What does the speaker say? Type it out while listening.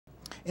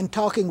In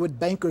talking with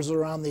bankers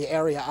around the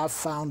area, I've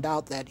found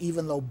out that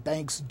even though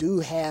banks do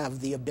have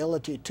the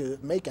ability to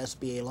make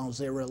SBA loans,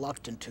 they're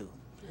reluctant to.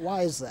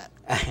 Why is that?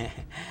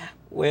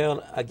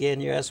 Well,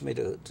 again, you asked me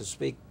to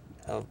speak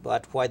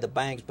about why the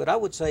banks, but I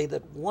would say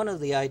that one of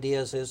the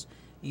ideas is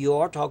you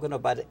are talking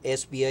about an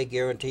SBA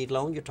guaranteed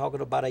loan. You're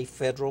talking about a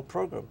federal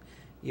program.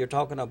 You're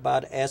talking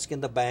about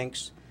asking the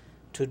banks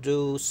to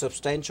do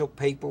substantial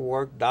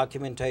paperwork,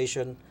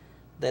 documentation,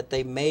 that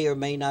they may or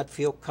may not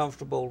feel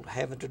comfortable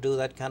having to do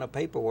that kind of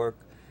paperwork.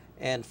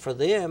 And for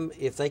them,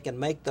 if they can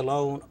make the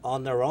loan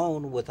on their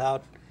own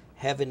without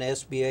having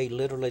SBA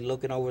literally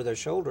looking over their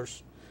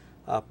shoulders,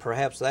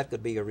 perhaps that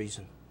could be a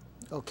reason.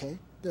 Okay,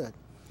 good.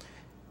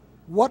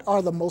 What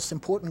are the most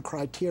important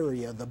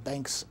criteria the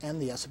banks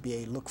and the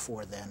SBA look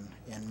for then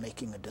in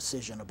making a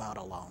decision about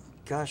a loan?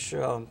 Gosh,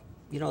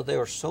 you know, there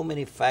are so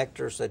many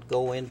factors that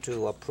go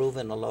into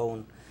approving a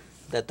loan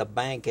that the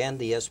bank and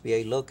the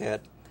SBA look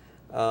at.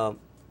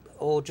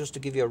 Just to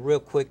give you a real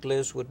quick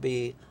list would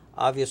be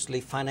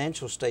obviously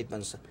financial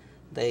statements.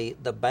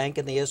 The bank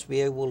and the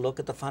SBA will look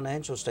at the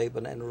financial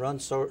statement and run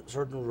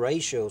certain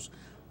ratios.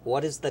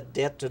 What is the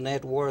debt to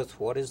net worth?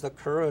 What is the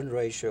current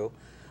ratio?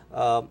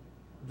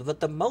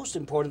 But the most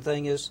important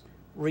thing is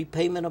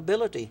repayment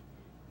ability.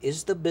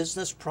 Is the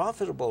business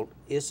profitable?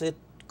 Is it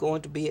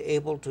going to be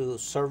able to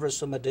service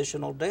some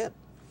additional debt?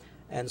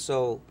 And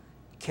so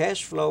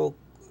cash flow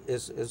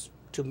is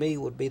to me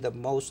would be the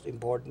most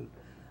important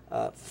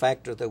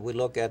factor that we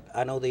look at.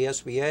 I know the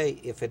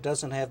SBA, if it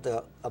doesn't have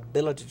the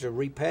ability to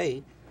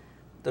repay,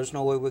 there's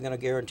no way we're going to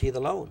guarantee the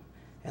loan.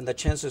 And the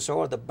chances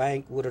are the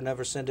bank would have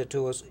never sent it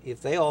to us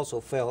if they also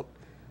felt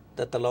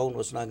that the loan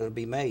was not going to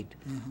be made.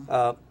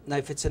 Mm-hmm. Now,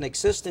 if it's an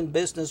existing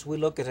business, we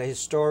look at a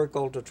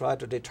historical to try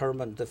to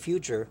determine the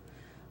future.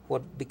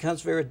 What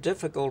becomes very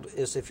difficult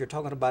is if you're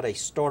talking about a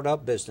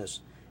startup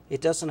business.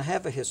 It doesn't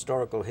have a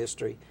historical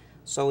history.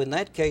 So in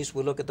that case,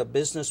 we look at the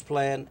business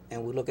plan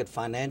and we look at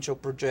financial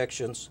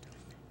projections,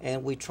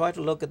 and we try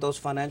to look at those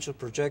financial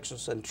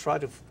projections and try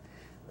to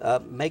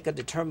make a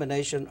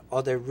determination,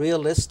 are they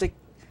realistic?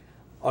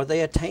 Are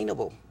they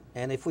attainable?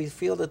 And if we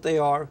feel that they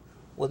are,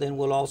 well, then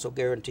we'll also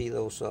guarantee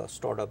those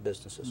startup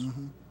businesses.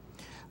 Mm-hmm.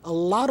 A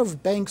lot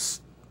of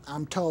banks,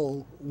 I'm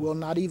told, will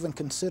not even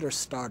consider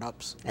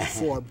startups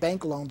for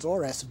bank loans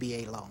or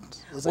SBA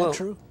loans. Is that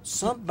true?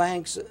 Some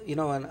banks, you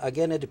know, and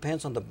again, it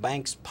depends on the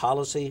bank's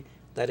policy.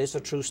 That is a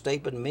true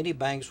statement. Many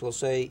banks will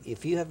say,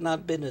 if you have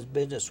not been in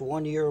business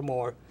 1 year or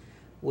more,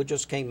 we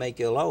just can't make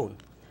you a loan.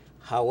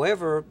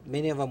 However,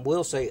 many of them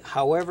will say,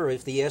 however,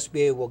 if the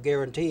SBA will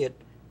guarantee it,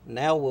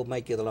 now we'll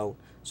make you the loan.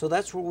 So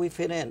that's where we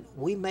fit in.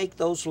 We make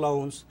those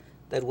loans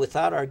that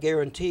without our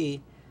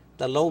guarantee,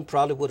 the loan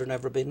probably would have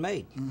never been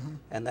made. Mm-hmm.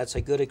 And that's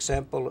a good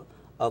example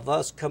of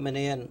us coming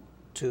in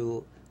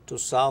to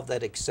solve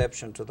that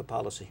exception to the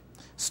policy.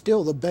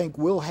 Still, the bank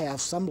will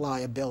have some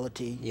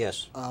liability.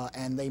 Yes.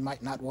 And they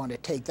might not want to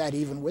take that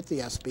even with the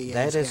SBA.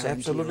 That is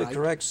absolutely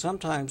correct.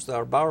 Sometimes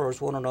our borrowers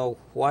want to know,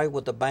 why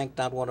would the bank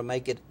not want to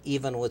make it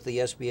even with the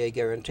SBA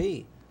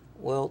guarantee?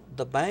 Well,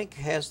 the bank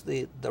has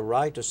the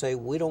right to say,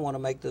 we don't want to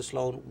make this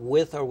loan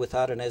with or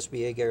without an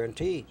SBA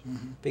guarantee.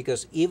 Mm-hmm.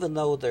 Because even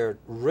though their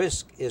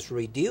risk is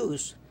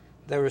reduced,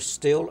 there is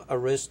still a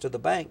risk to the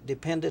bank,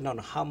 depending on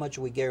how much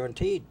we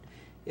guaranteed.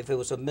 If it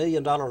was $1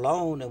 million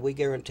loan and we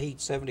guaranteed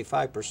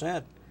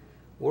 75%,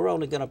 we're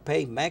only going to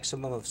pay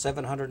maximum of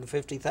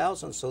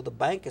 $750,000. So the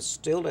bank is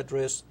still at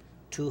risk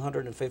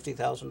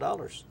 $250,000.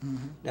 Mm-hmm.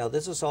 Now,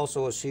 this is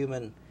also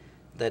assuming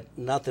that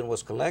nothing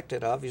was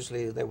collected.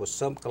 Obviously, there was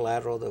some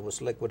collateral that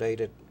was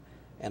liquidated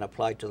and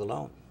applied to the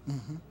loan.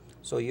 Mm-hmm.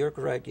 So you're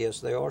correct,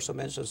 yes, there are some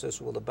instances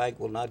where the bank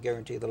will not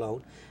guarantee the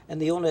loan.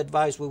 And the only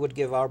advice we would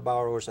give our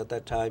borrowers at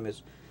that time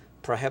is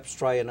perhaps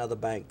try another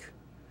bank,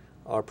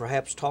 or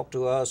perhaps talk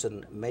to us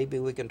and maybe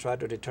we can try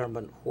to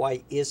determine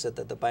why is it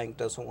that the bank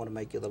doesn't want to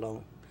make you the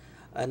loan.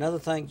 Another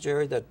thing,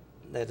 Jerry, that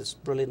is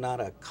really not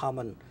a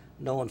common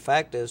known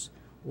fact is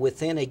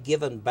within a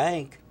given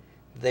bank,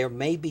 there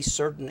may be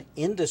certain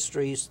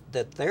industries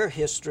that their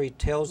history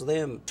tells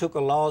them took a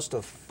loss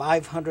of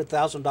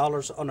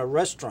 $500,000 on a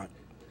restaurant.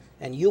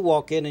 And you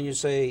walk in and you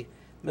say,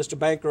 Mr.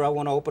 Banker, I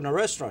want to open a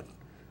restaurant.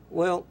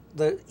 Well,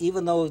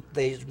 even though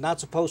they're not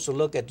supposed to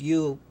look at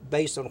you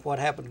based on what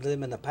happened to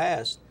them in the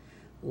past,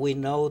 we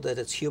know that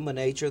it's human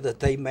nature that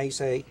they may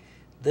say,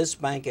 this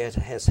bank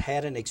has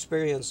had an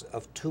experience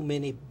of too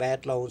many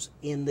bad loans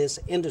in this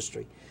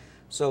industry.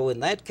 So in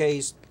that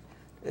case,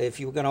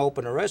 if you were going to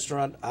open a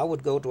restaurant, I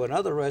would go to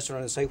another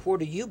restaurant and say, where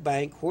do you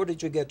bank? Where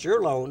did you get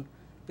your loan?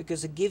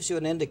 Because it gives you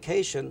an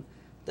indication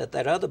that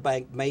that other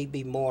bank may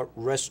be more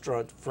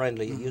restaurant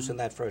friendly, mm-hmm. using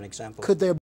that for an example. Could there